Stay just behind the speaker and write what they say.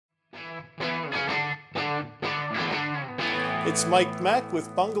It's Mech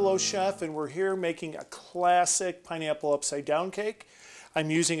with Bungalow Chef, and we're here making a classic pineapple upside down cake. I'm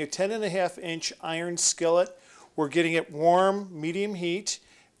using a 10.5-inch iron skillet. We're getting it warm, medium heat,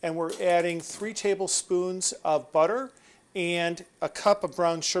 and we're adding 3 tablespoons of butter and a cup of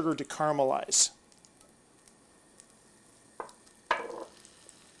brown sugar to caramelize.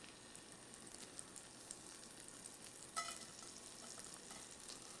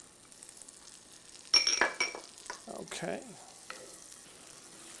 Okay.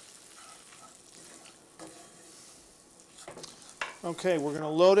 Okay, we're going to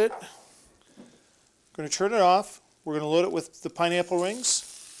load it. Going to turn it off. We're going to load it with the pineapple rings.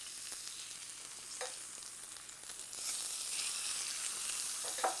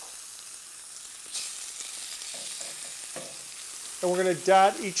 And we're going to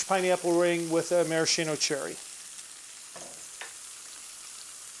dot each pineapple ring with a maraschino cherry.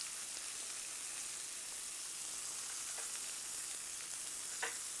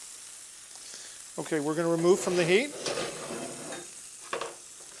 Okay, we're going to remove from the heat.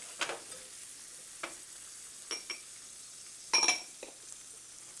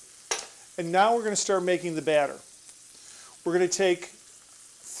 And now we're going to start making the batter. We're going to take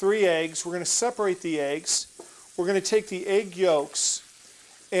 3 eggs. We're going to separate the eggs. We're going to take the egg yolks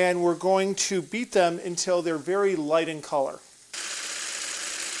and we're going to beat them until they're very light in color.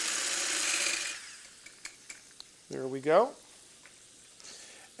 There we go.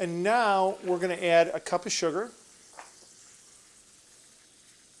 And now we're going to add a cup of sugar.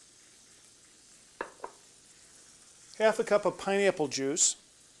 Half a cup of pineapple juice.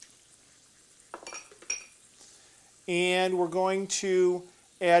 And we're going to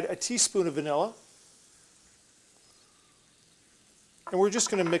add a teaspoon of vanilla. And we're just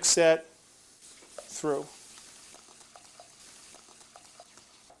going to mix that through.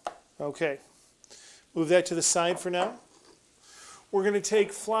 Okay, move that to the side for now. We're going to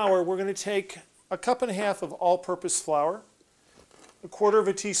take flour. We're going to take a cup and a half of all-purpose flour,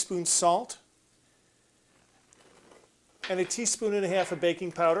 1/4 teaspoon salt, and 1.5 teaspoons of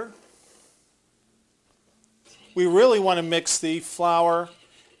baking powder. We really want to mix the flour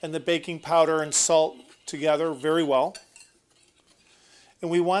and the baking powder and salt together very well.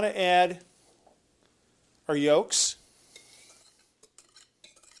 And we want to add our yolks.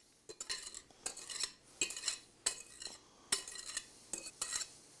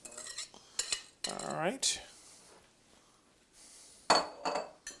 All right.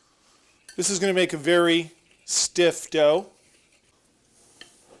 This is going to make a very stiff dough.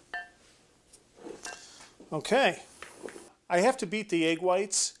 Okay. I have to beat the egg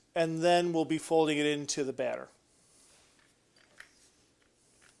whites, and then we'll be folding it into the batter.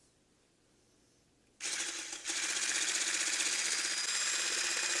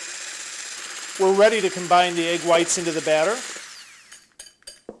 We're ready to combine the egg whites into the batter.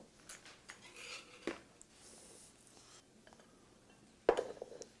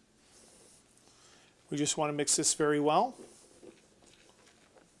 We just want to mix this very well.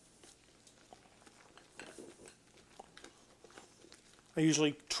 I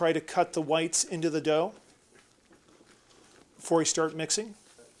usually try to cut the whites into the dough before I start mixing.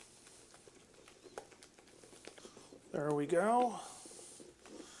 There we go.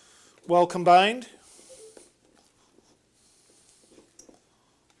 Well combined.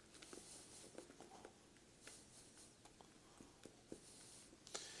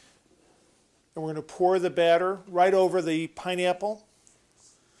 And we're going to pour the batter right over the pineapple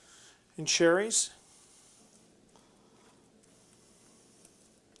and cherries.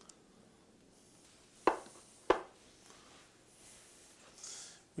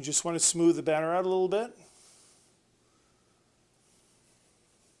 We just want to smooth the batter out a little bit.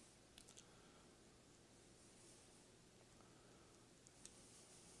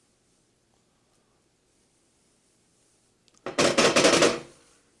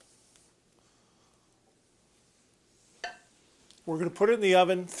 We're going to put it in the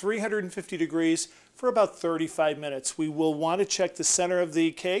oven, 350 degrees, for about 35 minutes. We will want to check the center of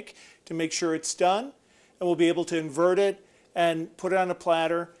the cake to make sure it's done, and we'll be able to invert it and put it on a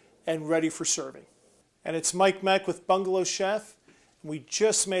platter and ready for serving. And it's Mech with Bungalow Chef, and we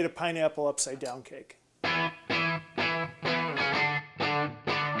just made a pineapple upside down cake.